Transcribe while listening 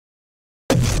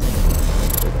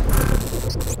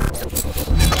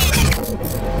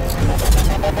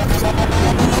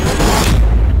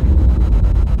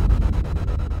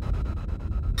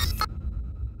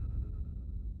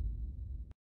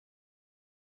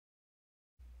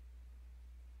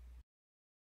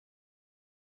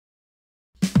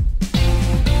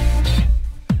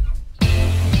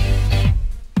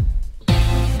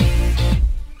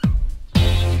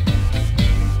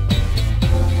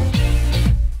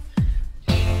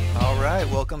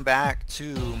welcome back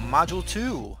to Module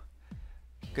 2.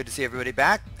 Good to see everybody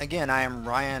back. Again, I am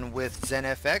Ryan with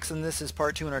ZenFX, and this is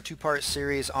part 2 in our two-part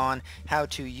series on how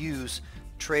to use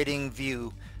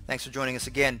Tradingview. Thanks for joining us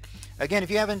again. Again, if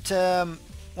you haven't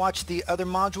watched the other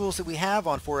modules that we have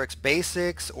on Forex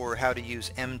Basics or how to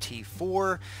use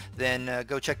MT4, then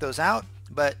go check those out.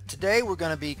 But today we're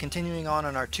going to be continuing on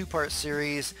our two-part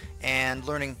series and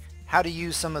learning how to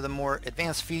use some of the more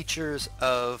advanced features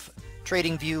of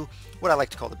Tradingview, what I like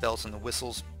to call the bells and the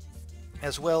whistles,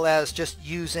 as well as just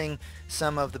using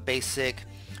some of the basic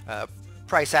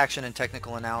price action and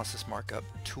technical analysis markup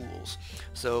tools.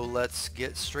 So let's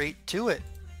get straight to it.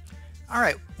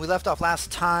 Alright, we left off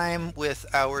last time with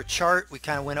our chart. We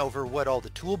kind of went over what all the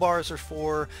toolbars are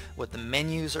for, what the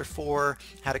menus are for,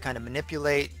 how to kind of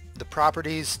manipulate the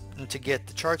properties to get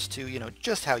the charts to,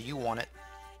 just how you want it.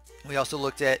 We also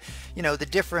looked at, the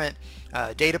different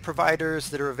data providers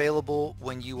that are available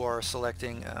when you are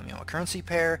selecting, a currency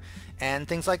pair and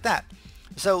things like that.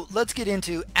 So let's get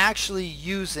into actually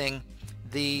using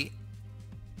the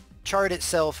chart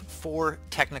itself for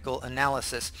technical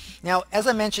analysis. Now, as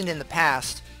I mentioned in the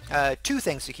past, two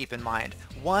things to keep in mind.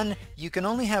 One, you can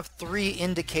only have 3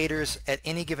 indicators at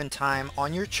any given time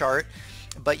on your chart,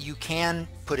 but you can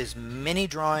put as many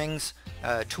drawings,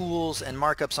 tools and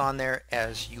markups on there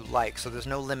as you like, so there's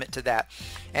no limit to that.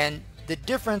 And the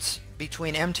difference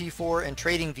between MT4 and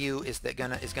Tradingview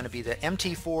is going to be that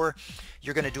MT4,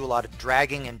 you're going to do a lot of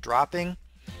dragging and dropping,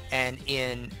 and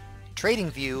in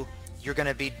Tradingview you're going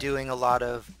to be doing a lot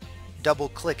of double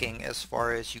clicking, as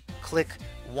far as you click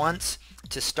once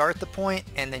to start the point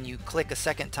and then you click a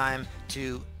second time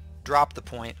to drop the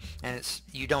point, and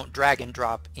you don't drag and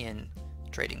drop in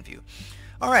Tradingview.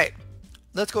 Alright,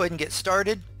 let's go ahead and get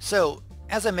started. So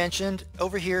as I mentioned,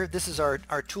 over here this is our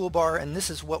toolbar, and this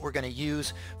is what we're going to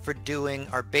use for doing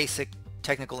our basic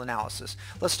technical analysis.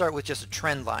 Let's start with just a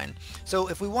trend line. So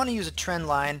if we want to use a trend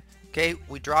line, okay,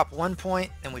 we drop one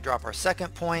point and we drop our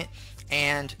second point,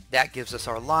 and that gives us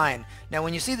our line. Now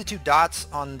when you see the 2 dots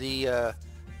on the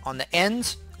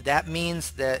ends, that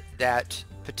means that that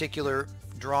particular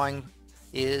drawing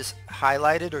is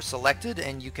highlighted or selected,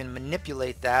 and you can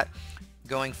manipulate that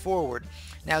going forward.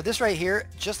 Now this right here,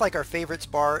 just like our favorites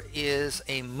bar, is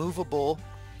a movable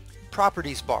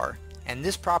properties bar, and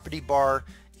this property bar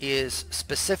is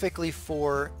specifically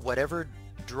for whatever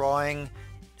drawing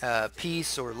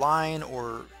piece or line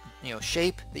or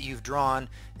shape that you've drawn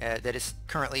that is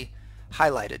currently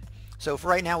highlighted. So for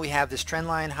right now we have this trend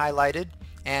line highlighted,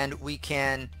 and we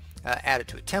can add it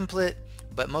to a template,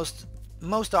 but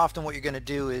most often what you're going to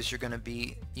do is you're going to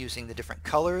be using the different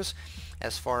colors,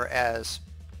 as far as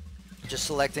just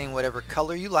selecting whatever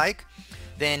color you like.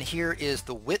 Then here is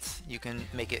the width. You can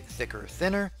make it thicker or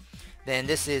thinner. Then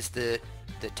this is the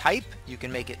type. You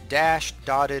can make it dashed,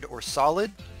 dotted, or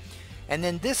solid. And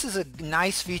then this is a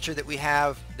nice feature that we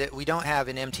have that we don't have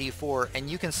in MT4, and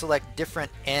you can select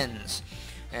different ends.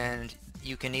 And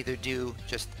you can either do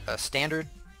just a standard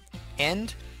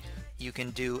end, you can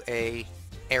do a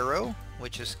arrow,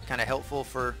 which is kind of helpful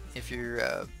for if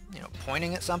you're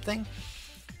pointing at something,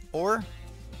 or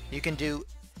you can do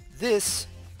this,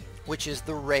 which is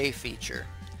the ray feature.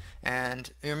 And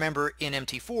remember, in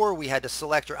MT4 we had to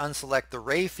select or unselect the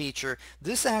ray feature.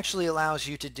 This actually allows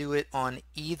you to do it on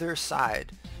either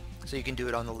side, so you can do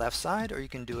it on the left side, or you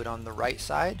can do it on the right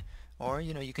side, or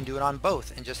you can do it on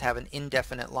both and just have an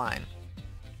indefinite line,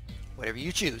 whatever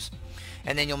you choose.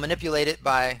 And then you'll manipulate it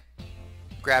by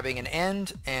grabbing an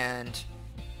end and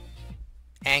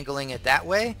angling it that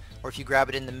way, or if you grab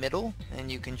it in the middle,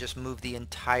 and you can just move the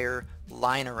entire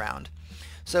line around.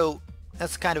 So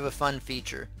that's kind of a fun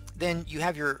feature. Then you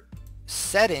have your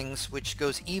settings, which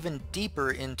goes even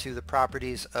deeper into the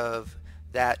properties of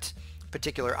that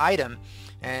particular item,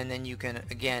 and then you can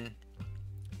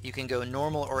go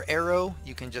normal or arrow.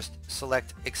 You can just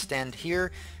select extend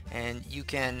here, and you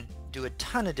can do a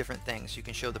ton of different things. You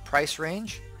can show the price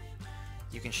range,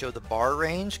 you can show the bar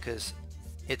range, because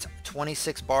it's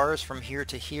 26 bars from here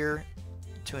to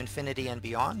infinity and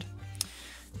beyond.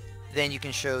 Then you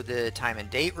can show the time and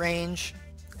date range.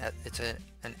 It's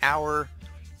an hour,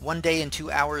 1 day and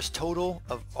 2 hours total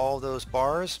of all those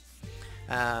bars.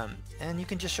 And you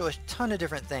can just show a ton of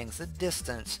different things: the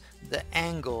distance, the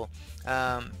angle,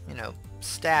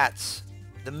 stats,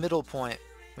 the middle point,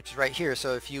 which is right here.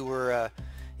 So if you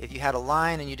had a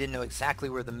line and you didn't know exactly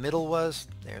where the middle was,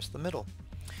 there's the middle.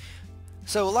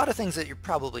 So a lot of things that you're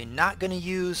probably not going to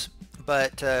use,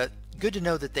 but good to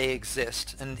know that they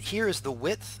exist. And here is the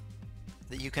width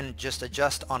that you can just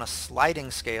adjust on a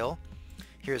sliding scale.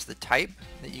 Here's the type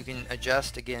that you can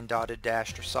adjust, again, dotted,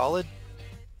 dashed, or solid.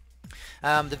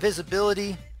 The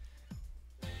visibility,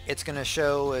 it's going to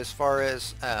show as far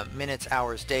as minutes,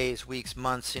 hours, days, weeks,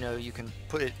 months. You know, you can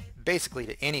put it basically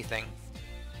to anything.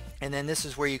 And then this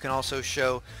is where you can also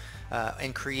show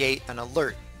and create an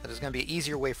alert. There's going to be an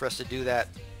easier way for us to do that,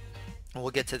 and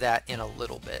we'll get to that in a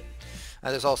little bit.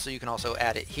 You can also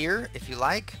add it here if you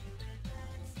like.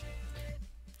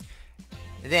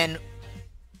 Then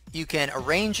you can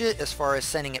arrange it as far as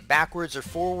sending it backwards or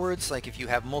forwards, like if you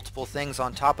have multiple things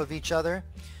on top of each other.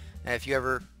 And if you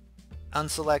ever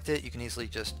unselect it, you can easily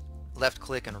just left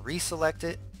click and reselect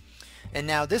it. And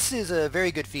now this is a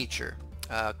very good feature,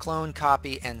 clone,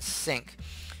 copy, and sync.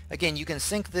 Again, you can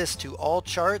sync this to all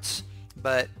charts,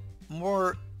 but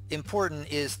more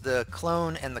important is the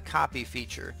clone and the copy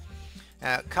feature.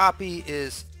 Copy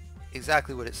is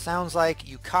exactly what it sounds like.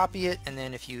 You copy it, and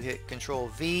then if you hit Control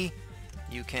V,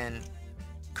 you can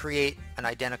create an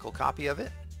identical copy of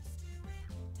it.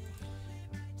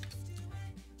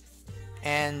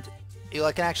 And you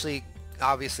can actually,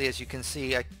 obviously, as you can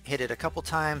see, I hit it a couple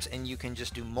times, and you can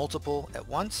just do multiple at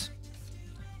once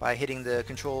by hitting the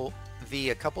Control V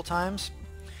a couple times,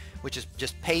 which is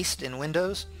just paste in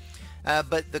Windows.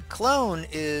 But the clone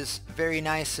is very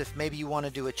nice if maybe you want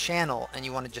to do a channel and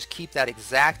you want to just keep that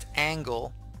exact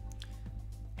angle,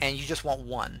 and you just want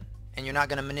one, and you're not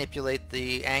going to manipulate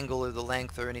the angle or the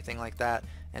length or anything like that,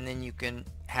 and then you can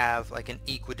have like an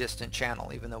equidistant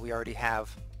channel, even though we already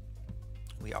have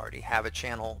a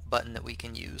channel button that we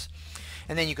can use.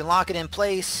 And then you can lock it in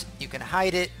place, you can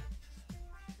hide it,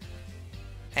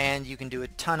 and you can do a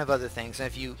ton of other things. And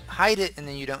if you hide it and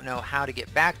then you don't know how to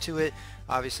get back to it,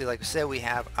 obviously, like I said, we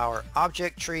have our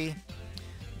object tree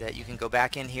that you can go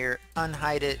back in here,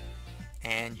 unhide it,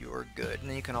 and you're good. And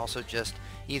then you can also just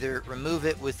either remove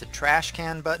it with the trash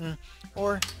can button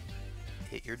or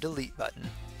hit your delete button.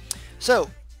 So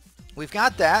we've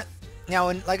got that. Now,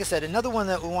 and like I said, another one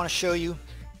that we want to show you,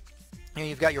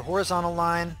 you've got your horizontal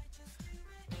line,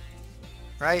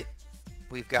 right?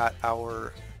 We've got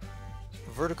our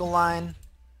vertical line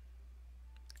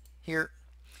here.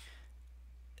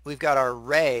 We've got our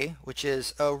ray, which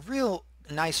is a real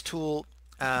nice tool,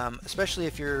 especially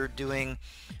if you're doing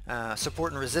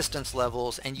support and resistance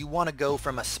levels and you want to go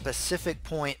from a specific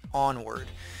point onward.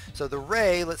 So the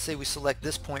ray, let's say we select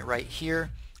this point right here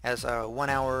as a 1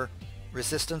 hour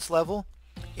resistance level.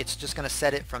 It's just going to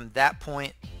set it from that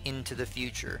point into the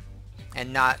future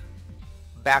and not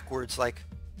backwards like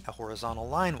a horizontal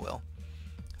line will.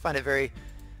 I find it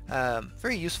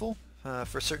very useful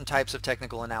for certain types of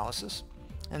technical analysis.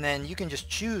 And then you can just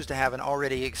choose to have an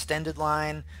already extended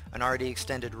line, an already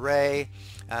extended ray,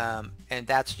 and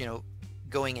that's, you know,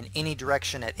 going in any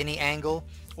direction at any angle,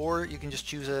 or you can just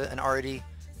choose an already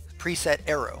preset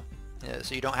arrow,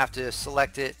 so you don't have to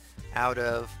select it out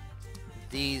of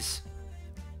these.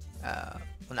 Well,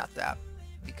 not that,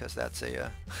 because that's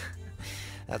a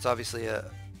that's obviously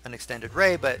an extended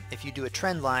ray. But if you do a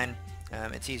trend line,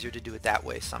 it's easier to do it that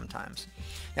way sometimes.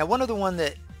 Now, one other one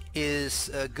that is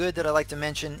good that I like to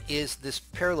mention is this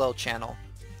parallel channel,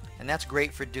 and that's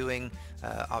great for doing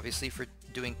obviously for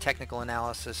doing technical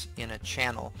analysis in a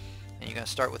channel. And you're going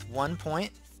to start with one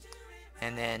point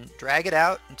and then drag it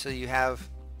out until you have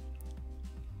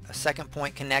a second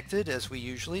point connected, as we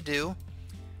usually do.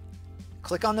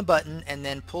 Click on the button and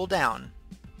then pull down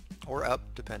or up,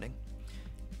 depending,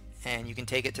 and you can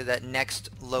take it to that next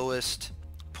lowest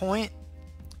point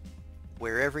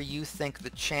wherever you think the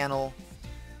channel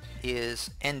is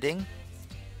ending.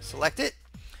 Select it,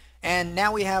 and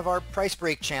now we have our price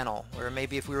break channel, where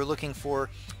maybe if we were looking for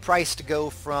price to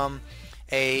go from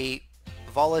a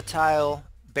volatile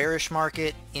bearish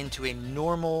market into a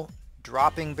normal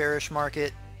dropping bearish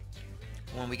market,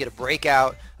 when we get a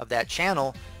breakout of that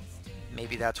channel,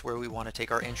 maybe that's where we want to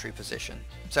take our entry position.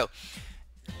 So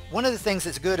one of the things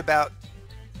that's good about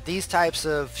these types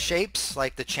of shapes,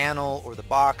 like the channel or the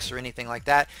box or anything like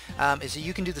that, is that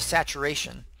you can do the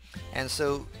saturation. And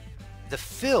so the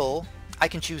fill, I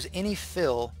can choose any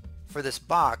fill for this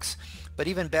box, but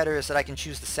even better is that I can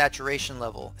choose the saturation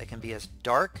level. It can be as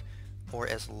dark or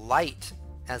as light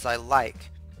as I like.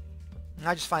 And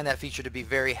I just find that feature to be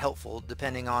very helpful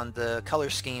depending on the color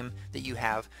scheme that you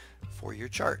have for your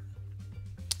chart.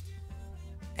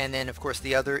 And then of course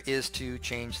the other is to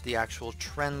change the actual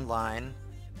trend line.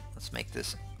 Let's make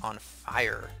this on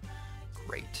fire.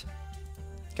 Great.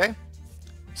 Okay,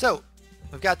 so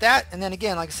we've got that, and then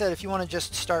again, like I said, if you want to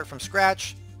just start from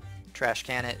scratch, trash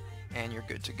can it, and you're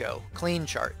good to go. Clean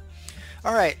chart.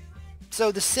 All right,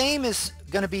 so the same is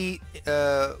going to be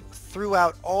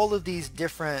throughout all of these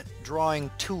different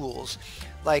drawing tools,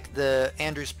 like the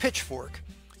Andrews pitchfork.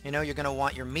 You know, you're going to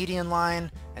want your median line,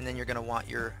 and then you're going to want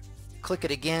your click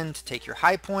it again to take your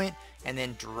high point, and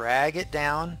then drag it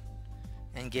down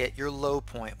and get your low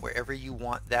point wherever you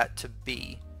want that to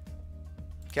be.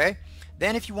 Okay?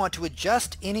 Then if you want to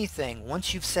adjust anything,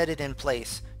 once you've set it in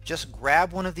place, just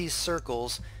grab one of these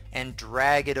circles and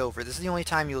drag it over. This is the only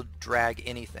time you'll drag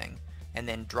anything. And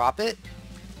then drop it.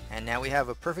 And now we have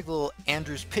a perfect little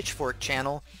Andrew's pitchfork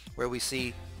channel where we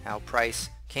see how price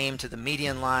came to the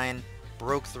median line,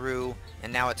 broke through,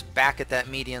 and now it's back at that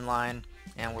median line,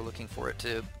 and we're looking for it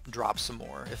to drop some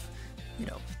more if, you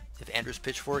know, if Andrew's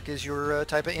pitchfork is your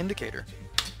type of indicator.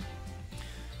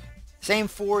 Same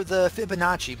for the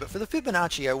Fibonacci, but for the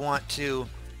Fibonacci I want to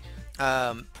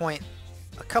point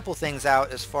a couple things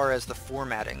out as far as the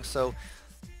formatting. So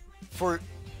for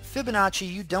Fibonacci,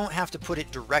 you don't have to put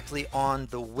it directly on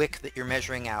the wick that you're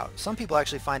measuring out. Some people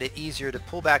actually find it easier to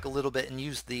pull back a little bit and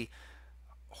use the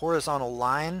horizontal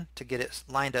line to get it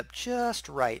lined up just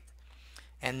right,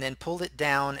 and then pull it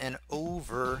down and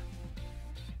over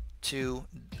to,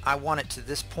 I want it to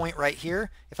this point right here.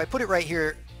 If I put it right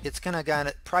here, it's gonna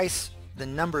the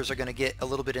numbers are gonna get a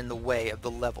little bit in the way of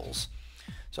the levels.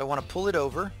 So I want to pull it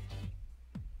over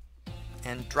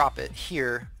and drop it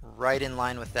here right in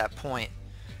line with that point.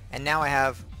 And now I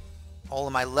have all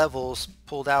of my levels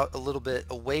pulled out a little bit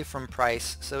away from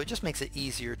price, so it just makes it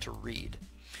easier to read.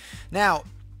 Now,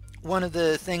 one of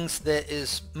the things that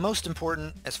is most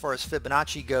important as far as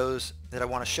Fibonacci goes that I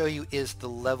want to show you is the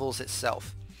levels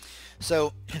itself.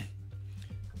 So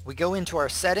we go into our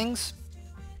settings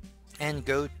and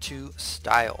go to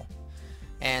style.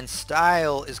 And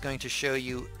style is going to show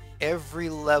you every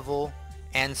level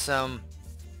and some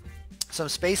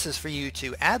spaces for you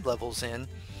to add levels in.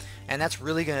 And that's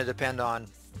really going to depend on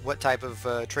what type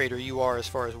of trader you are as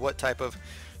far as what type of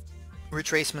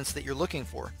retracements that you're looking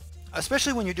for.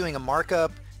 Especially when you're doing a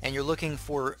markup and you're looking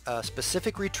for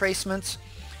specific retracements,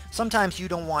 sometimes you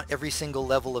don't want every single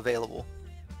level available.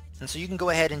 And so you can go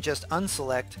ahead and just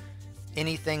unselect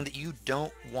anything that you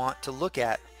don't want to look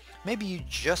at. Maybe you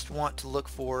just want to look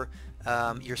for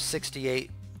your 68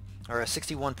 or a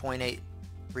 61.8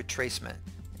 retracement.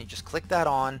 And you just click that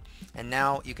on, and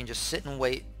now you can just sit and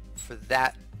wait for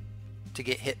that to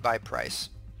get hit by price.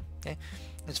 Okay?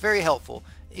 It's very helpful.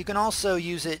 You can also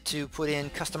use it to put in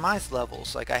customized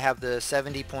levels. Like I have the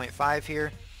 70.5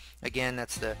 here. Again,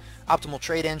 that's the optimal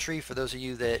trade entry for those of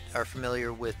you that are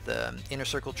familiar with Inner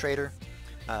Circle Trader,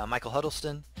 Michael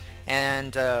Huddleston.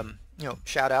 And you know,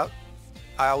 shout out.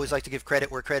 I always like to give credit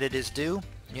where credit is due.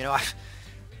 You know,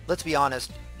 let's be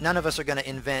honest, none of us are going to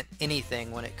invent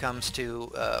anything when it comes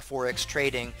to Forex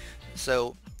trading.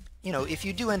 So, you know, if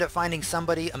you do end up finding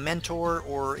somebody, a mentor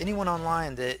or anyone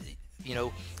online that, you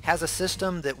know, has a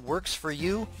system that works for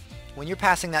you, when you're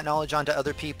passing that knowledge on to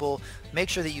other people, make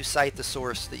sure that you cite the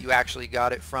source that you actually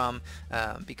got it from,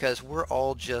 because we're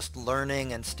all just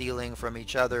learning and stealing from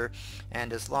each other.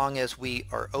 And as long as we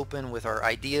are open with our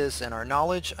ideas and our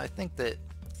knowledge, I think that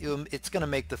it's going to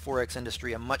make the Forex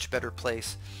industry a much better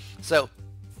place. So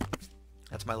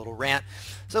that's my little rant.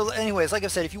 So anyways, like I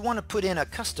said, if you want to put in a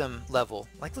custom level,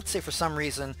 like let's say for some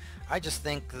reason I just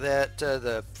think that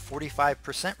the 45%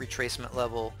 retracement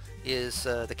level is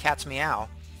the cat's meow,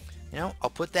 you know, I'll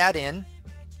put that in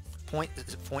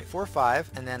 0.45,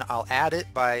 and then I'll add it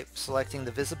by selecting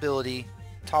the visibility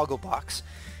toggle box.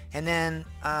 And then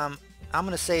I'm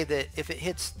going to say that if it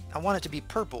hits, I want it to be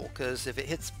purple, because if it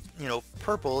hits, you know,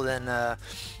 purple, then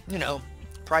you know,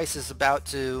 price is about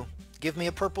to give me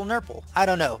a purple nurple. I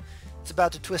don't know. It's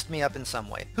about to twist me up in some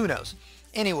way. Who knows?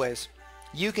 Anyways,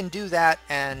 you can do that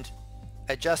and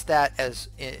adjust that as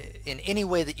in any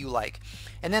way that you like.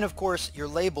 And then of course your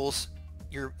labels,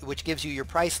 which gives you your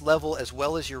price level as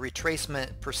well as your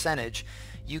retracement percentage,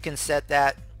 you can set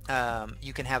that.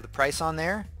 You can have the price on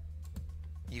there.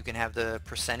 You can have the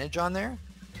percentage on there.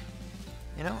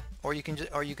 You know, or you can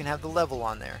have the level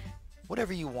on there.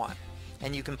 Whatever you want.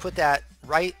 And you can put that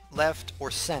right, left, or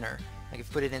center. I can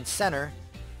put it in center.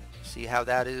 See how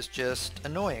that is just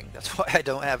annoying. That's why I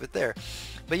don't have it there.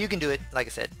 But you can do it, like I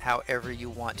said, however you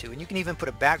want to. And you can even put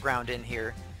a background in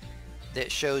here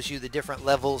that shows you the different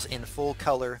levels in full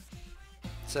color.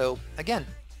 So again,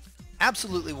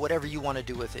 absolutely whatever you want to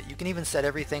do with it. You can even set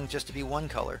everything just to be one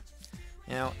color.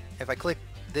 You know, if I click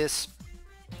this,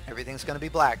 everything's going to be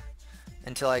black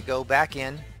until I go back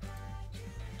in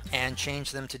and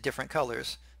change them to different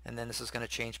colors, and then this is going to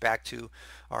change back to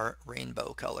our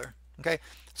rainbow color. Okay,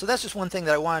 so that's just one thing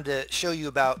that I wanted to show you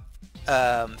about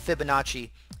Fibonacci.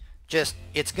 Just,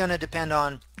 it's going to depend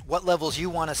on what levels you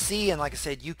want to see, and like I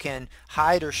said, you can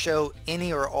hide or show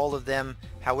any or all of them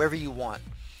however you want.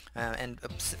 And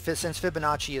since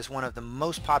Fibonacci is one of the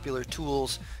most popular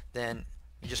tools, then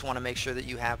You just want to make sure that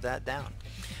you have that down.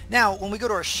 Now when we go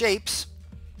to our shapes,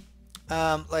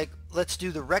 like let's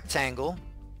do the rectangle.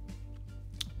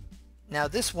 Now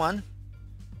this one,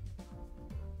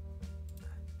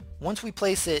 once we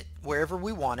place it wherever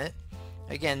we want it,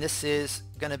 again, this is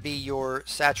going to be your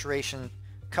saturation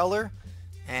color,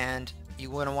 and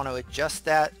you want to adjust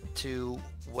that to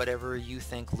whatever you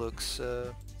think looks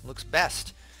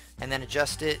best, and then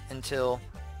adjust it until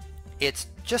it's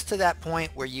just to that point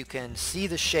where you can see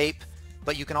the shape,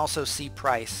 but you can also see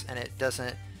price, and it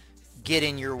doesn't get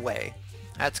in your way.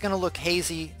 Now, it's going to look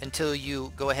hazy until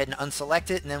you go ahead and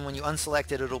unselect it, and then when you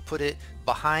unselect it, it'll put it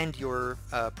behind your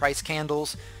price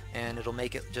candles, and it'll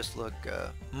make it just look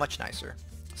much nicer.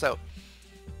 So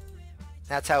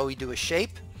that's how we do a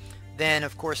shape. Then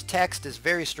of course text is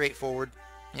very straightforward.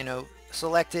 You know,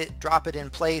 select it, drop it in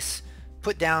place,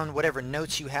 put down whatever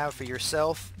notes you have for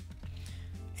yourself,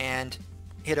 and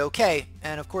hit OK.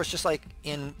 And of course, just like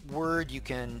in Word, you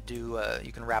can do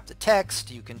you can wrap the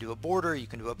text, you can do a border, you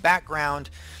can do a background,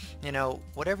 you know,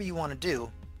 whatever you want to do,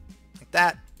 like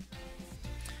that,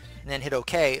 and then hit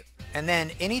OK. And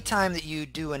then anytime that you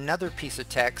do another piece of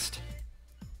text,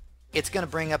 it's going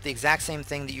to bring up the exact same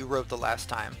thing that you wrote the last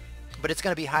time, but it's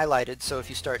going to be highlighted. So if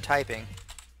you start typing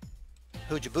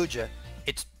hooja booja,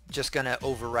 it's just going to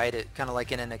overwrite it, kind of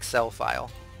like in an Excel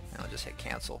file. And I'll just hit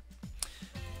cancel.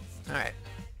 Alright.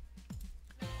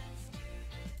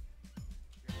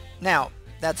 Now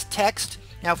that's text.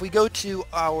 Now if we go to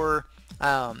our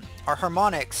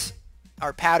harmonics,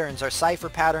 our patterns, our cipher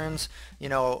patterns, you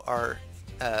know, our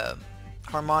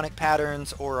harmonic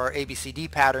patterns or our ABCD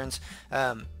patterns,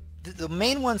 the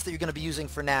main ones that you're going to be using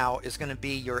for now is going to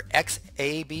be your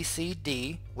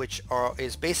XABCD, which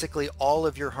is basically all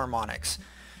of your harmonics.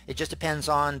 It just depends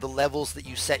on the levels that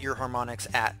you set your harmonics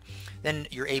at. Then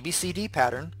your ABCD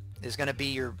pattern is going to be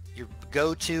your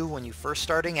go-to when you're first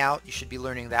starting out. You should be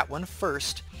learning that one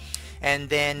first. And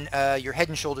then your head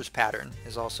and shoulders pattern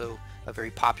is also a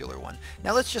very popular one.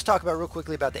 Now let's just talk about real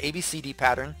quickly about the ABCD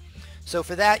pattern. So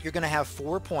for that, you're going to have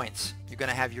 4 points. You're going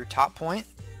to have your top point,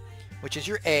 which is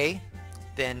your A.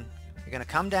 Then you're going to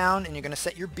come down and you're going to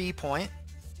set your B point.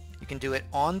 You can do it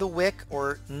on the wick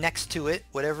or next to it,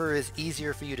 whatever is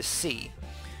easier for you to see.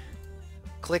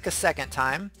 Click a second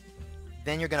time.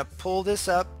 Then you're going to pull this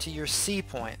up to your C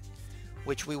point,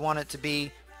 which we want it to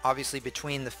be obviously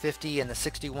between the 50 and the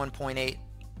 61.8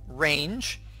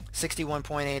 range.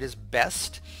 61.8 is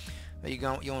best. You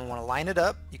want to want to line it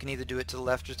up. You can either do it to the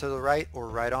left or to the right or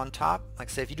right on top. Like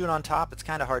I say, if you do it on top, it's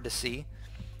kind of hard to see.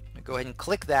 Go ahead and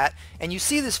click that, and you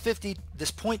see this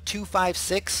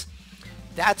 0.256.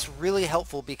 That's really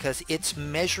helpful because it's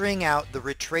measuring out the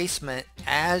retracement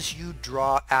as you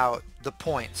draw out the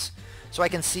points. So I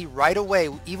can see right away,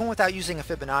 even without using a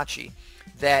Fibonacci,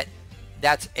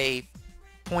 that's a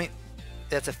 52%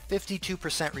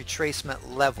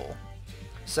 retracement level.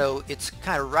 So it's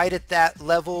kind of right at that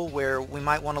level where we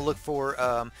might want to look for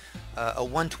a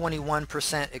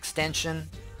 121% extension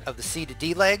of the C to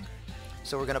D leg.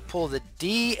 So we're going to pull the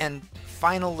D and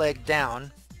final leg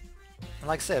down. And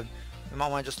like I said, we might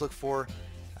want to just look for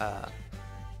a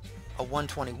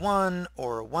 121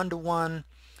 or a 1-to-1.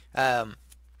 I'm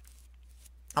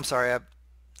sorry,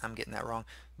 I'm getting that wrong.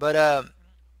 But,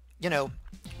 you know,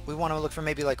 we want to look for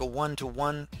maybe like a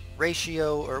 1-to-1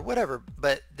 ratio or whatever.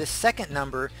 But the second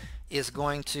number is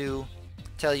going to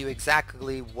tell you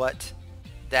exactly what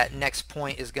that next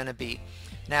point is going to be.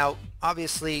 Now,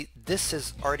 obviously, this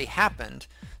has already happened,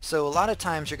 so a lot of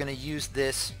times you're going to use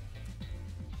this.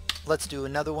 Let's do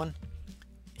another one.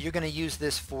 You're going to use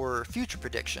this for future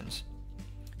predictions.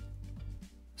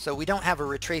 So we don't have a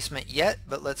retracement yet,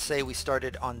 but let's say we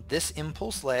started on this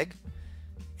impulse leg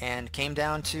and came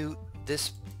down to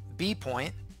this B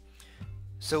point.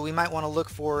 So we might want to look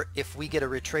for if we get a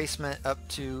retracement up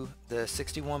to the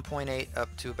 61.8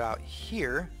 up to about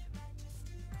here.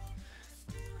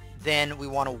 Then we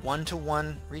want a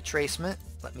 1-to-1 retracement.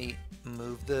 Let me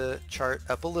move the chart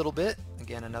up a little bit.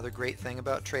 Again, another great thing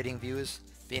about Tradingview is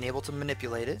being able to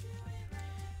manipulate it.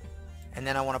 And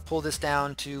then I want to pull this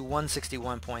down to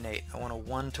 161.8. I want a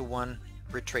 1-to-1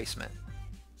 retracement.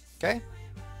 Okay?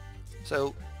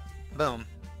 So, boom.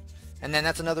 And then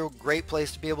that's another great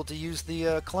place to be able to use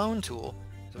the clone tool.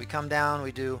 So we come down,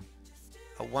 we do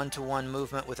a 1-to-1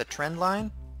 movement with a trend line.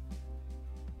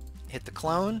 Hit the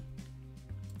clone.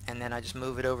 And then I just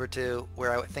move it over to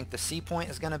where I think the C point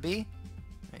is going to be,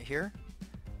 right here.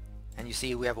 And you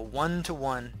see we have a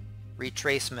 1-to-1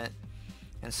 retracement.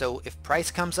 And so if price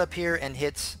comes up here and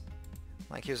hits,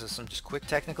 like here's some just quick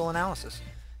technical analysis.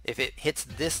 If it hits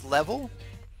this level,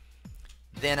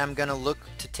 then I'm going to look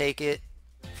to take it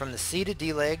from the C to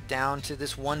D leg down to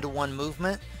this 1-to-1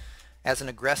 movement as an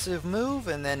aggressive move,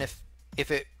 and then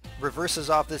if it reverses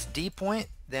off this D point,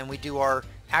 then we do our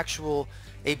actual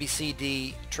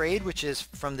ABCD trade, which is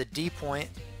from the D point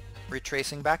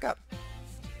retracing back up.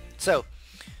 So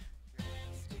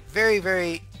very,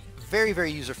 very, very,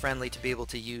 very user-friendly to be able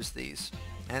to use these.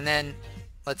 And then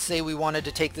let's say we wanted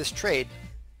to take this trade.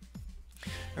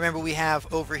 Remember, we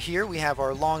have over here, we have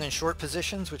our long and short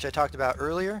positions, which I talked about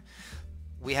earlier.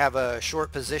 We have a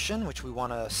short position, which we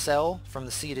want to sell from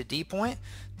the C to D point.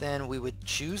 Then we would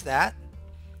choose that,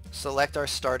 select our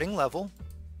starting level.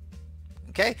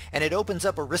 Okay, and it opens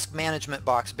up a risk management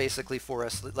box basically for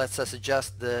us. It lets us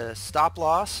adjust the stop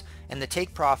loss and the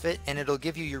take profit, and it'll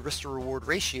give you your risk to reward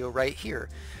ratio right here.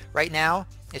 Right now,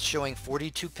 it's showing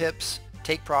 42 pips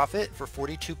take profit for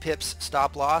 42 pips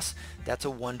stop loss. That's a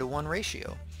 1-to-1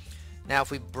 ratio. Now,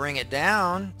 if we bring it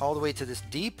down all the way to this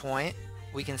D point,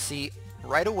 we can see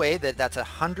right away that that's a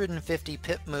 150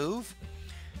 pip move.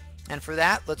 And for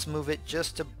that, let's move it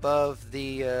just above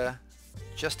the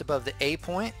A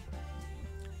point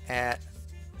at,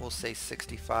 we'll say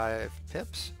 65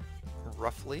 pips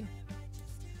roughly,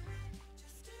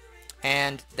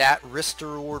 and that risk to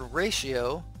reward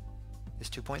ratio is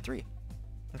 2.3.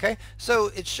 okay,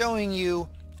 so it's showing you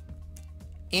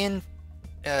in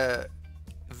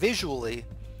visually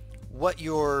what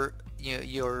your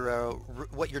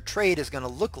what your trade is going to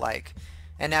look like.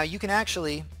 And now you can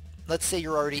actually, let's say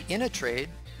you're already in a trade,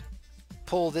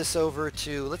 pull this over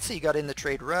to, let's say you got in the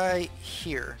trade right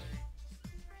here.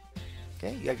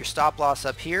 Okay, you have your stop loss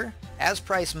up here. As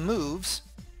price moves,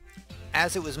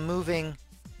 as it was moving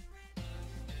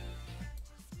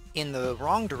in the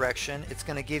wrong direction, it's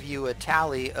going to give you a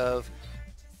tally of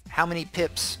how many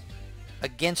pips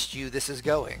against you this is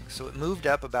going. So it moved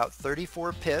up about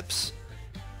 34 pips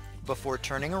before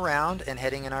turning around and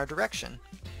heading in our direction.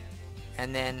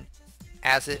 And then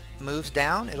as it moves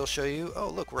down, it'll show you, oh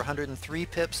look, we're 103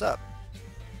 pips up.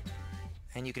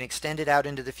 And you can extend it out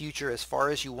into the future as far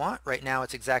as you want. Right now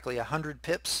it's exactly 100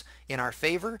 pips in our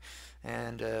favor,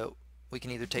 and we can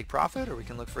either take profit or we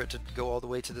can look for it to go all the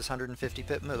way to this 150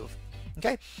 pip move.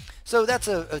 Okay, so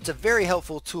it's a very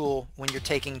helpful tool when you're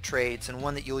taking trades, and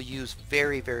one that you'll use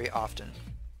very, very often.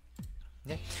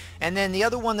 Okay. And then the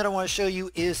other one that I want to show you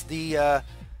is the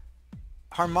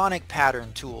harmonic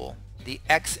pattern tool, the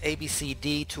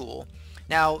XABCD tool.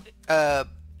 Now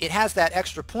it has that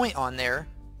extra point on there,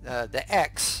 the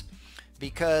X,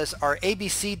 because our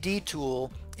ABCD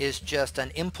tool is just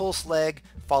an impulse leg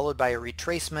followed by a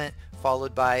retracement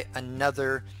followed by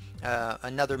another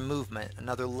movement,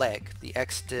 another leg, the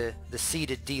X to the C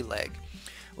to D leg.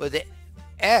 Well, the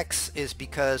X is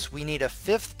because we need a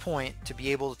fifth point to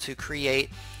be able to create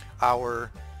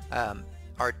our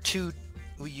two,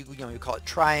 we call it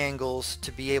triangles,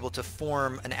 to be able to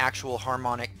form an actual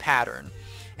harmonic pattern.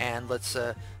 And let's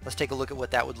take a look at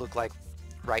what that would look like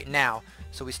right now.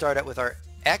 So we start out with our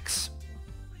X,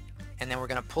 and then we're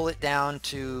going to pull it down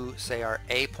to, say, our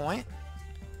A point,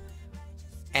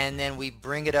 and then we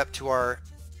bring it up to our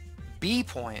B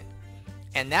point,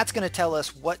 and that's going to tell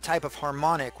us what type of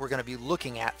harmonic we're going to be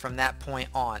looking at from that point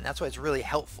on. That's why it's really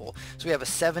helpful. So we have a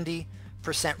 70%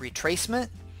 retracement.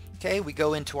 Okay, we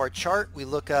go into our chart, we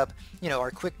look up,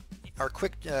 our quick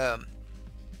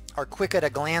at a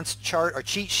glance chart, our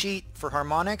cheat sheet for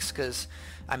harmonics, because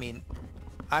I mean,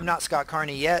 I'm not Scott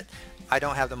Carney yet. I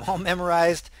don't have them all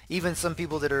memorized. Even some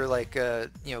people that are like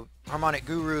harmonic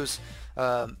gurus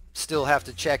still have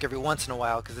to check every once in a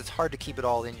while, because it's hard to keep it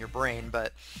all in your brain.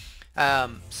 But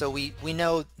so we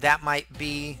know that might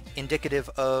be indicative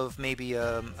of maybe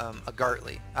a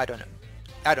Gartley. I don't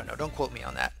know. Don't quote me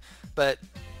on that. But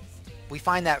we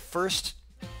find that first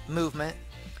movement,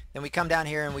 then we come down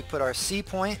here and we put our C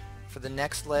point for the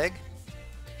next leg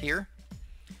here,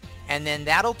 and then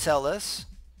that'll tell us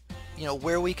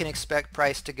where we can expect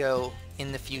price to go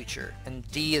in the future. And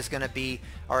D is going to be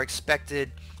our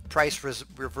expected price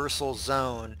reversal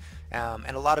zone.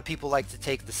 And a lot of people like to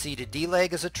take the C to D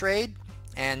leg as a trade,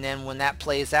 and then when that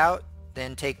plays out,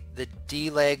 then take the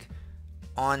D leg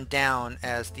on down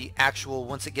as the actual,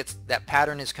 once it gets, that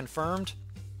pattern is confirmed,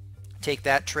 take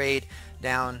that trade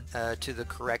down to the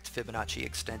correct Fibonacci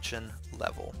extension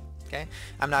level. Okay,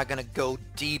 I'm not going to go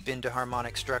deep into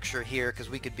harmonic structure here, because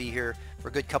we could be here for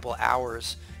a good couple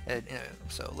hours,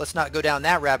 so let's not go down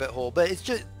that rabbit hole. But it's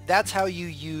just, that's how you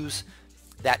use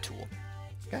that tool.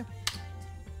 Okay.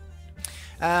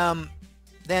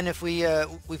 Then if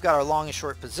we've got our long and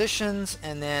short positions,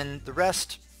 and then the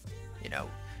rest,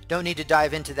 don't need to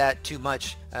dive into that too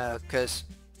much, because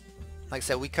like I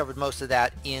said, we covered most of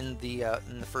that in the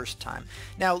first time.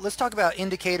 Now let's talk about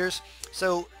indicators.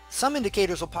 So some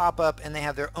indicators will pop up and they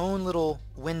have their own little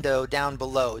window down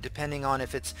below, depending on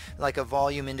if it's like a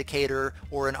volume indicator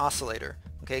or an oscillator.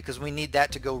 Okay, because we need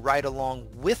that to go right along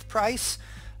with price,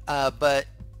 but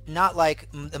not like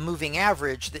a moving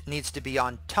average that needs to be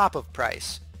on top of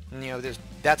price. And, you know,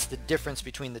 that's the difference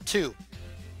between the two.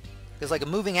 Because like a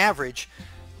moving average,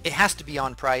 it has to be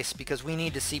on price because we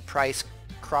need to see price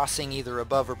crossing either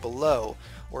above or below,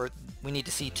 or we need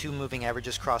to see two moving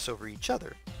averages cross over each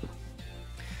other.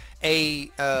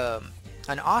 An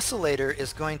oscillator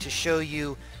is going to show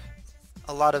you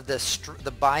a lot of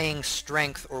the buying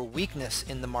strength or weakness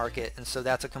in the market, and so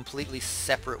that's a completely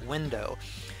separate window,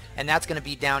 and that's going to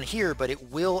be down here, but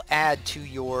it will add to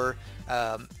your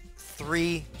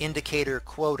 3 indicator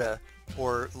quota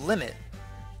or limit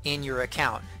in your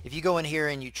account. If you go in here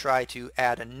and you try to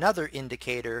add another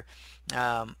indicator,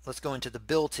 let's go into the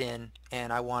built-in,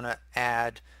 and I want to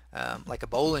add like a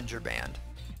Bollinger Band.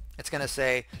 It's going to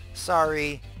say,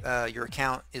 sorry, your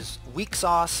account is weak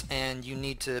sauce and you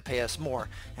need to pay us more.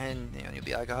 And you know, you'll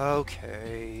be like,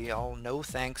 okay, oh, no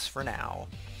thanks for now.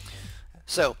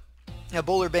 So a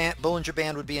Bollinger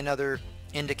Band would be another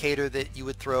indicator that you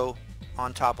would throw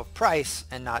on top of price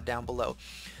and not down below.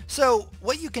 So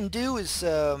what you can do is,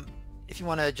 if you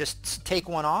want to just take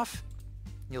one off,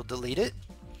 you'll delete it.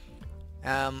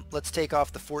 Let's take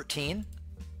off the 14.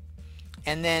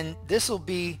 And then this will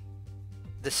be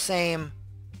the same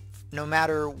no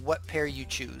matter what pair you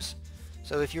choose.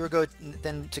 So if you were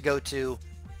to go to,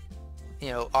 you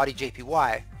know, Audi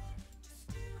JPY,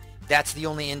 that's the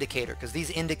only indicator, because these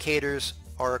indicators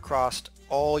are across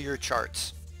all your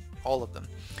charts, all of them.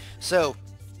 So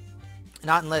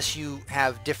not unless you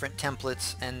have different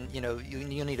templates, and you know,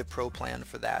 you need a pro plan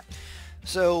for that.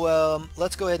 So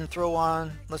let's go ahead and throw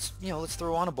on, let's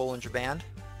throw on a Bollinger Band.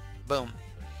 Boom.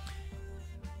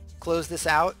 Close this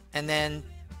out, and then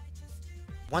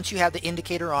once you have the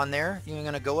indicator on there, you're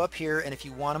going to go up here, and if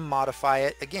you want to modify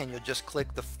it, again, you'll just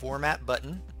click the Format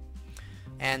button,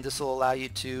 and this will allow you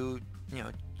to, you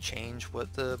know, change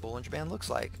what the Bollinger Band looks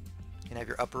like. You can have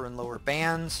your upper and lower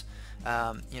bands.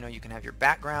 You know, you can have your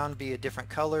background be a different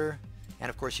color, and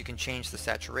of course you can change the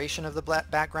saturation of the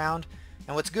background.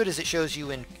 And what's good is it shows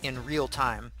you in real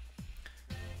time,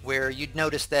 where you'd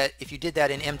notice that if you did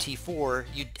that in MT4,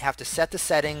 you'd have to set the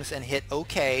settings and hit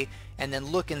OK, and then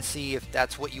look and see if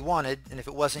that's what you wanted, and if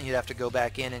it wasn't, you'd have to go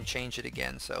back in and change it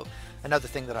again. So another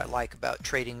thing that I like about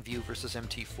Tradingview versus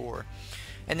MT4.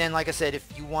 And then, like I said,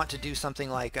 if you want to do something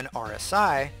like an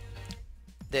RSI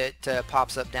that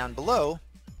pops up down below,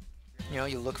 you know,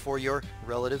 you look for your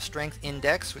relative strength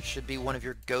index, which should be one of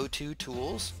your go-to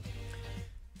tools,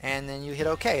 and then you hit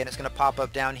OK, and it's going to pop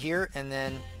up down here, and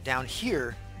then down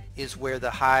here is where the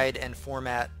hide and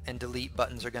format and delete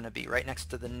buttons are going to be, right next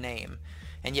to the name.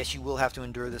 And yes, you will have to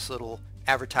endure this little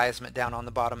advertisement down on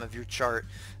the bottom of your chart.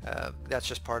 That's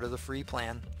just part of the free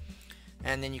plan.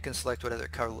 And then you can select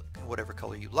whatever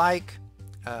color you like.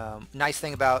 Nice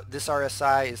thing about this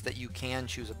RSI is that you can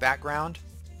choose a background,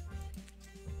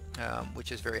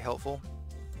 which is very helpful.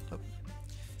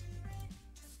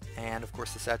 And of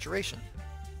course the saturation.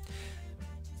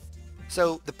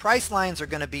 So the price lines are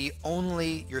going to be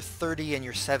only your 30 and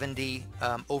your 70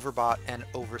 overbought and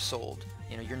oversold.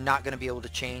 You know, you're not going to be able to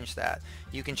change that.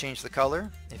 You can change the color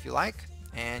if you like,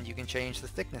 and you can change the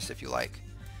thickness if you like.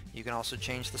 You can also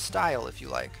change the style if you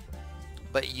like.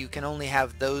 But you can only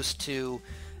have those two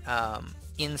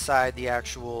inside the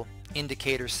actual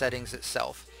indicator settings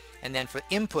itself. And then for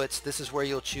inputs, this is where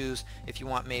you'll choose if you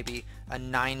want maybe a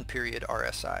 9-period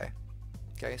RSI.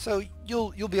 Okay, so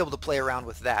you'll be able to play around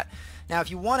with that. Now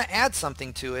if you want to add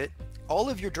something to it, all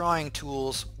of your drawing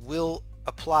tools will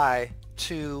apply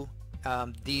to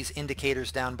these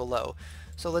indicators down below.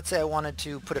 So let's say I wanted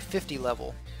to put a 50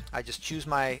 level. I just choose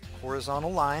my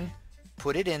horizontal line,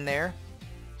 put it in there,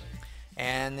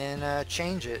 and then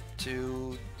change it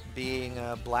to being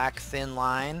a black thin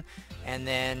line, and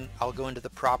then I'll go into the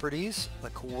properties, the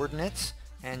coordinates,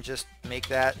 and just make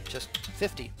that just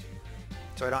 50.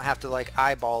 So I don't have to like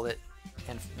eyeball it,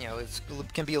 and you know, it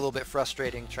can be a little bit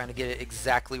frustrating trying to get it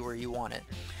exactly where you want it.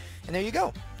 And there you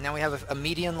go. Now we have a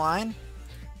median line.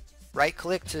 Right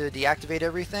click to deactivate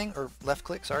everything, or left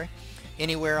click, sorry,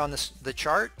 anywhere on the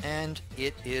chart, and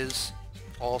it is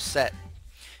all set.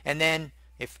 And then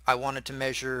if I wanted to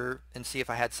measure and see if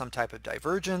I had some type of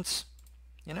divergence,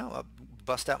 you know, I'll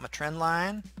bust out my trend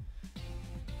line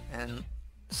and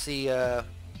see, well,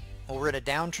 we're in a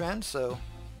downtrend, so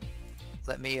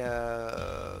let me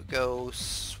go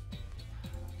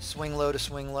swing low to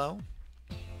swing low.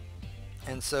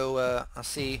 And so I'll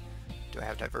see Do I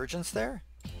have divergence there?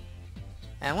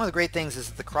 And one of the great things is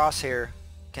that the crosshair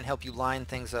can help you line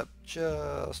things up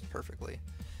just perfectly.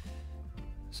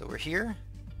 So we're here,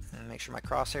 and make sure my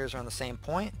crosshairs are on the same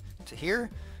point to here.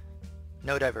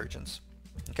 No divergence.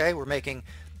 Okay, we're making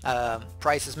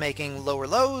price is making lower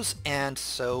lows, and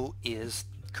so is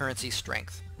currency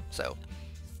strength. So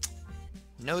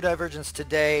no divergence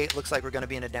today. Looks like we're going to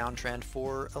be in a downtrend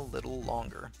for a little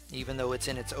longer. Even though it's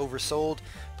in its oversold,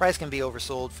 price can be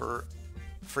oversold for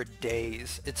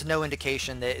days. It's no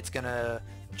indication that it's going to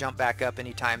jump back up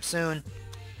anytime soon.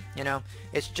 You know,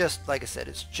 it's just, like I said,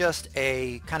 it's just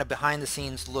a kind of behind the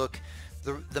scenes look.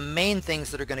 The main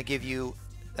things that are going to give you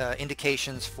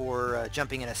indications for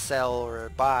jumping in a sell or a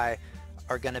buy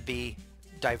are going to be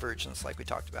divergence, like we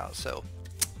talked about. So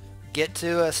get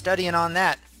to studying on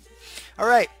that. All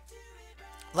right,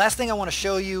 last thing I want to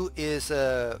show you is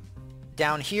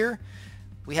down here.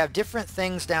 We have different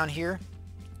things down here.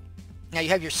 Now you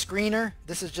have your screener.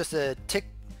 This is just a tick.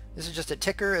 This is just a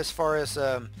ticker as far as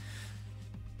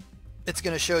it's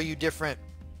going to show you different.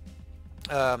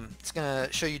 It's going to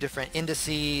show you different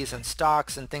indices and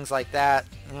stocks and things like that.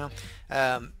 You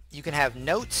know, you can have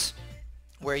notes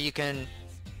where you can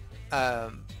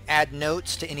add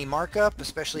notes to any markup,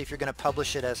 especially if you're going to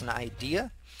publish it as an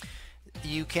idea.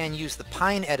 You can use the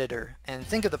Pine editor, and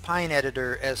think of the Pine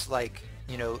editor as like,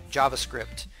 you know,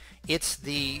 JavaScript. It's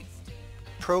the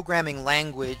programming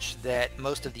language that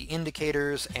most of the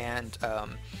indicators and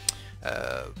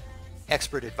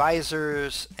expert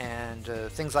advisors and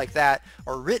things like that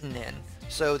are written in.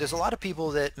 So there's a lot of people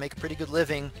that make a pretty good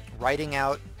living writing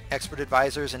out expert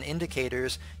advisors and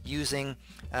indicators using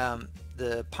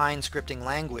the Pine scripting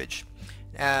language.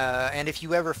 And if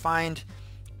you ever find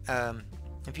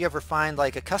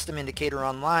like a custom indicator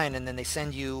online and then they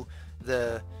send you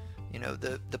the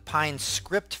Pine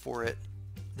script for it,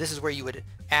 this is where you would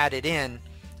add it in.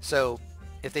 So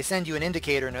if they send you an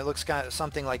indicator and it looks kind of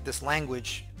something like this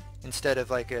language instead of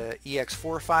like a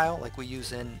ex4 file like we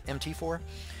use in MT4,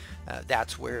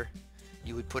 that's where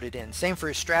you would put it in. Same for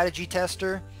a strategy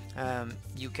tester.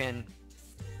 You can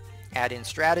add in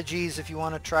strategies if you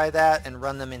want to try that and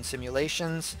run them in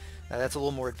simulations. That's a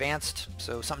little more advanced,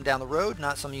 so something down the road,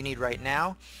 not something you need right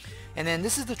now. And then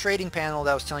this is the trading panel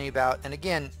that I was telling you about. And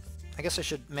again, I guess I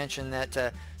should mention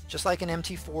that just like in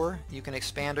MT4, you can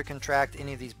expand or contract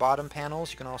any of these bottom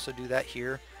panels. You can also do that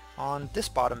here on this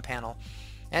bottom panel.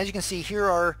 As you can see, here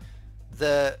are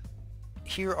the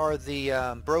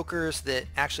brokers that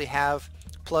actually have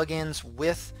plugins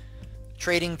with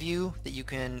Tradingview that you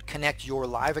can connect your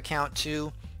live account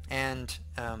to and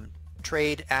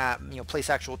trade at, place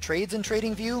actual trades in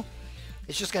Tradingview.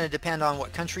 It's just going to depend on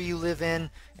what country you live in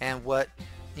and what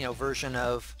version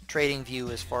of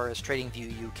Tradingview, as far as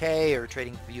Tradingview UK or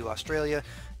Tradingview Australia,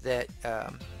 that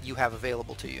you have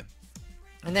available to you.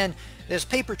 And then there's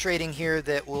paper trading here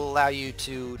that will allow you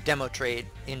to demo trade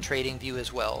in Tradingview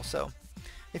as well. So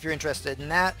if you're interested in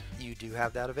that, you do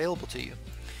have that available to you.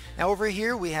 Now over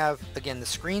here we have, again, the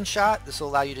screenshot. This will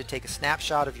allow you to take a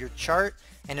snapshot of your chart,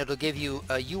 and it'll give you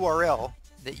a URL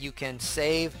that you can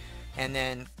save, and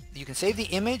then you can save the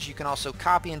image. You can also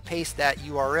copy and paste that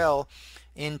URL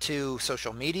into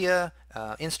social media,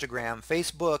 Instagram,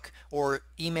 Facebook, or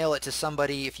email it to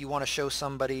somebody if you want to show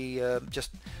somebody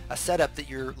just a setup that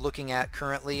you're looking at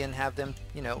currently and have them,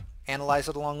 analyze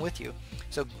it along with you.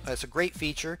 So it's a great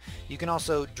feature. You can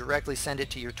also directly send it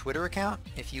to your Twitter account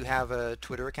if you have a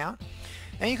Twitter account.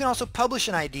 And you can also publish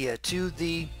an idea to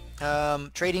the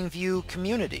Tradingview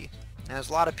community. And there's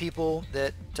a lot of people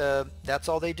that that's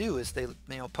all they do is they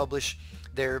publish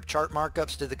their chart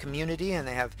markups to the community, and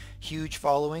they have huge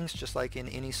followings just like in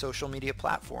any social media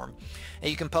platform.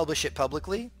 And you can publish it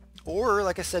publicly, or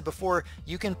like I said before,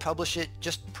 you can publish it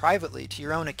just privately to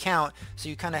your own account, so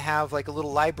you kind of have like a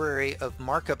little library of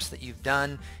markups that you've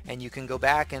done, and you can go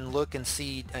back and look and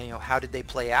see how did they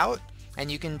play out, and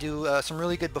you can do some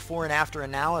really good before and after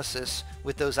analysis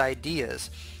with those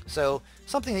ideas. So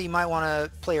something that you might want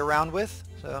to play around with.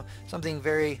 So something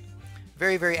very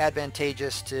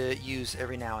advantageous to use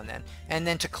every now and then. And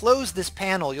then to close this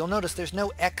panel, you'll notice there's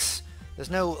no X. There's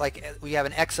no, like, we have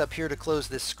an X up here to close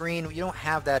this screen. You don't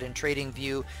have that in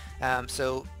Tradingview.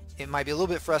 So it might be a little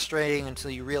bit frustrating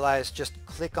until you realize just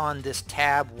click on this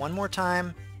tab one more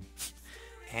time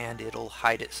and it'll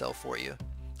hide itself for you.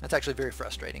 That's actually very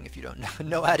frustrating if you don't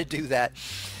know how to do that.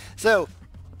 So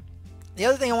the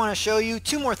other thing I want to show you,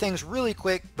 two more things really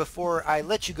quick before I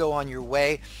let you go on your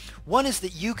way. One is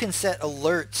that you can set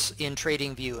alerts in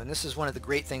Tradingview, and this is one of the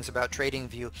great things about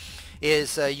Tradingview,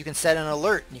 is you can set an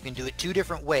alert. You can do it two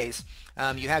different ways.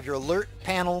 You have your alert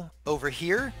panel over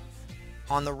here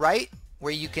on the right,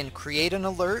 where you can create an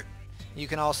alert. You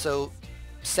can also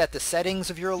set the settings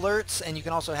of your alerts, and you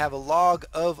can also have a log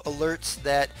of alerts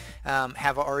that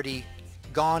have already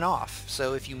gone off.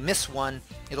 So if you miss one,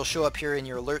 it'll show up here in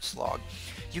your alerts log.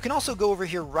 You can also go over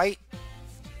here right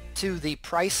to the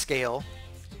price scale,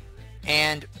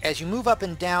 and as you move up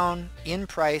and down in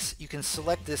price, you can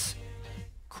select this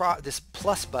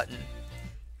plus button,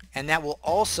 and that will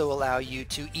also allow you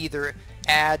to either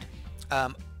add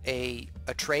a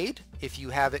trade if you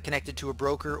have it connected to a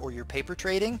broker or you're paper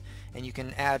trading, and you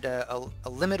can add a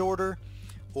limit order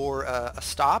or a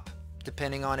stop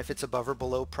depending on if it's above or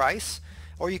below price,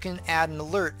 or you can add an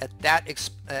alert at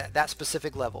that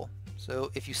specific level.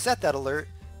 So if you set that alert,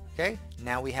 okay,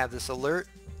 now we have this alert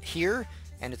here,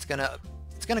 and it's gonna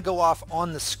go off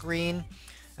on the screen,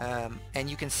 and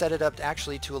you can set it up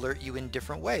to alert you in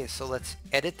different ways. So let's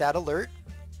edit that alert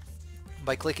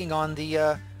by clicking on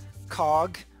the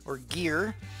cog or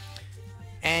gear,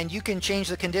 and you can change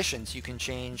the conditions. You can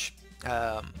change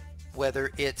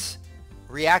whether it's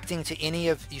reacting to any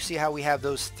of, you see how we have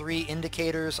those 3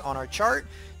 indicators on our chart.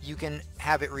 You can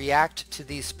have it react to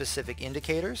these specific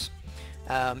indicators.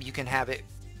 You can have it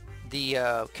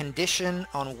the condition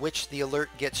on which the alert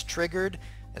gets triggered,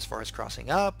 as far as crossing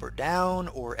up or down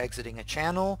or exiting a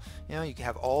channel. You know, you can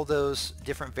have all those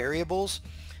different variables.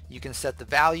 You can set the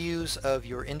values of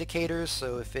your indicators.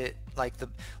 So if it, like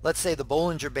let's say the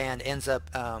Bollinger Band ends up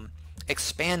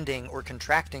expanding or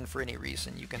contracting for any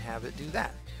reason, you can have it do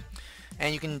that.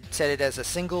 And you can set it as a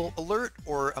single alert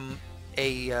or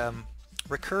a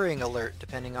recurring alert,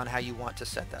 depending on how you want to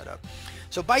set that up.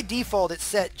 So by default, it's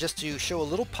set just to show a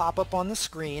little pop-up on the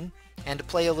screen and to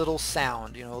play a little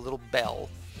sound, you know, a little bell.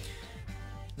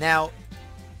 Now,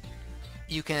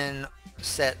 you can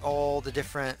set all the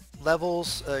different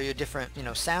levels, your different,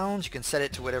 sounds. You can set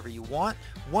it to whatever you want.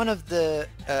 One of the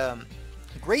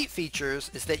great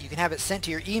features is that you can have it sent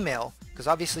to your email, because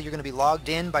obviously you're going to be logged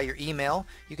in by your email.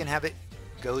 You can have it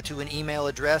go to an email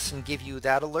address and give you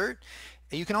that alert.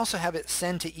 You can also have it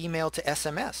send to email to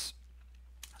SMS.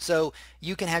 So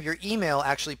you can have your email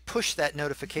actually push that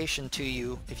notification to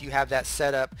you if you have that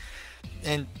set up.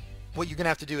 And what you're going to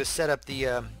have to do is set up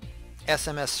the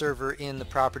SMS server in the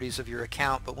properties of your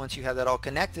account, but once you have that all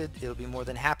connected, it'll be more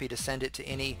than happy to send it to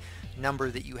any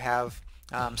number that you have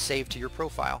saved to your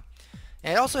profile.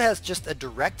 And it also has just a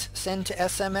direct send to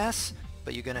SMS,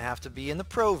 but you're going to have to be in the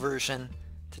Pro version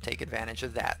to take advantage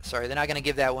of that. Sorry, they're not going to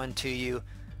give that one to you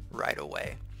right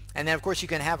away. And then of course you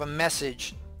can have a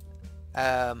message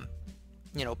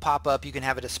pop up. You can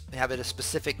have it a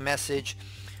specific message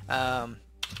to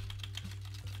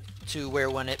where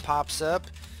when it pops up,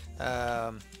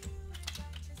 there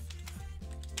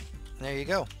you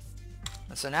go.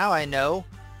 And so now I know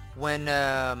when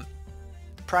the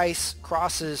price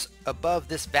crosses above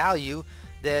this value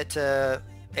that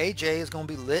AJ is going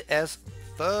to be lit as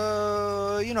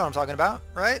you know what I'm talking about,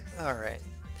 right? All right.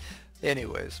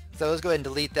 Anyways, so let's go ahead and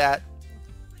delete that.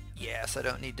 Yes, I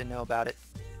don't need to know about it.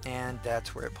 And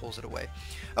that's where it pulls it away.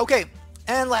 Okay,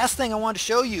 and last thing I want to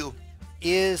show you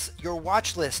is your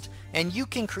watch list. And you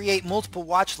can create multiple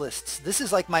watch lists. This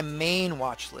is like my main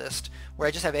watch list where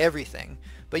I just have everything.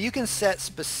 But you can set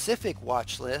specific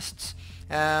watch lists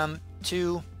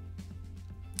to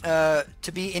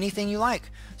be anything you like.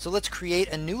 So let's create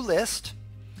a new list.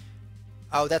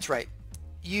 Oh, that's right.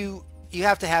 You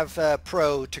have to have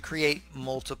Pro to create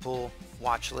multiple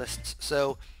watch lists.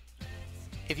 So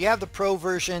if you have the Pro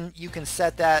version, you can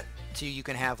set that to, you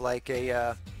can have like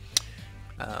a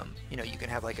you can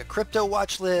have like a crypto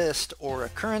watch list, or a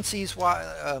currencies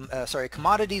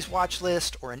commodities watch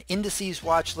list, or an indices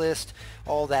watch list,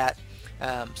 all that.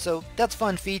 So that's a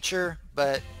fun feature,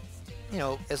 but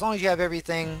as long as you have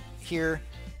everything here,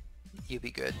 you'll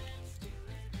be good.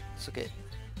 Let's look at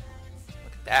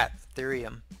that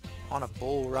Ethereum on a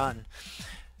bull run.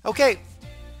 Okay,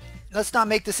 let's not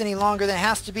make this any longer than it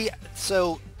has to be.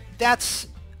 So that's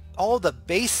all the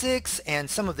basics and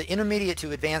some of the intermediate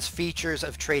to advanced features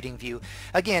of Tradingview.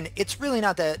 Again, it's really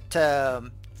not that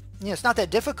it's not that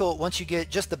difficult once you get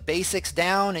just the basics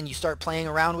down and you start playing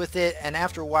around with it. And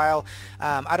after a while,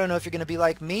 I don't know if you're going to be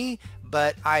like me,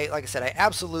 but like I said, I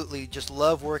absolutely just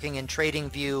love working in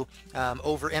Tradingview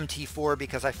over MT4,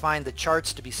 because I find the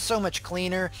charts to be so much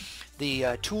cleaner,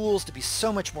 the tools to be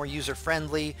so much more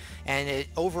user-friendly, and it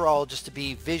overall just to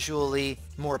be visually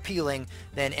more appealing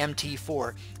than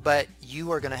MT4. But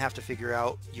you are going to have to figure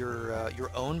out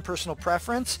your own personal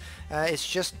preference. It's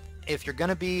just, if you're going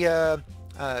to be a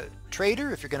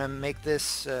trader, if you're going to make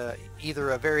this either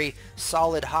a very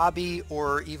solid hobby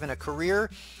or even a career,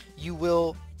 you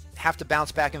will have to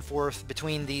bounce back and forth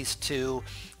between these two,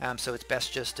 so it's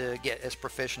best just to get as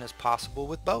proficient as possible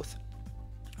with both.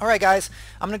 Alright guys,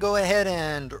 I'm going to go ahead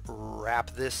and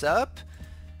wrap this up.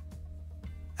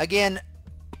 Again,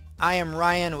 I am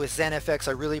Ryan with ZenFX.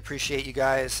 I really appreciate you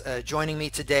guys joining me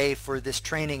today for this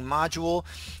training module.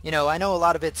 You know, I know a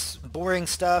lot of it's boring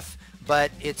stuff,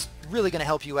 but it's really going to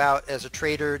help you out as a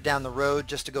trader down the road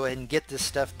just to go ahead and get this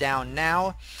stuff down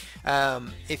now.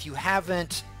 If you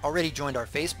haven't already joined our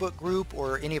Facebook group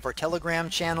or any of our Telegram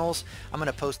channels, I'm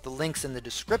going to post the links in the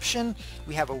description.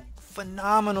 We have a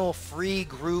phenomenal free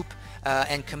group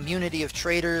and community of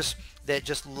traders that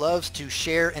just loves to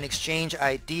share and exchange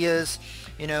ideas.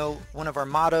 You know, one of our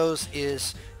mottos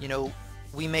is, you know,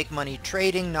 we make money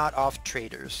trading, not off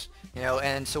traders. You know,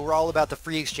 and so we're all about the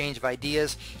free exchange of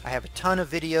ideas. I have a ton of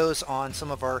videos on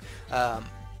some of our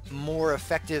more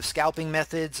effective scalping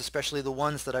methods, especially the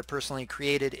ones that I personally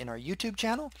created in our YouTube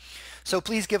channel. So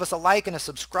please give us a like and a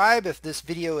subscribe if this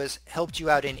video has helped you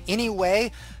out in any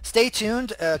way. Stay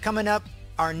tuned. Coming up,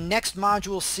 our next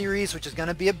module series, which is going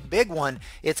to be a big one.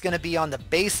 It's going to be on the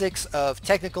basics of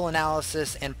technical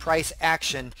analysis and price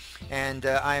action, and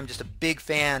I am just a big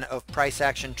fan of price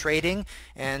action trading,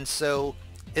 and so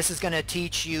this is going to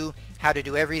teach you how to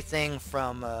do everything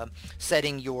from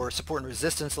setting your support and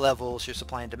resistance levels, your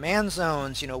supply and demand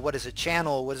zones, you know, what is a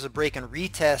channel, what is a break and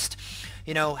retest,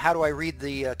 you know, how do I read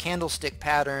the candlestick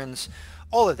patterns,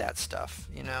 all of that stuff,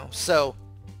 you know. So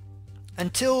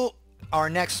until our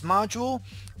next module,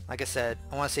 like I said,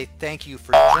 I want to say thank you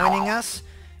for joining us,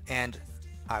 and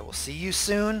I will see you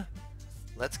soon.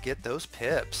 Let's get those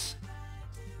pips.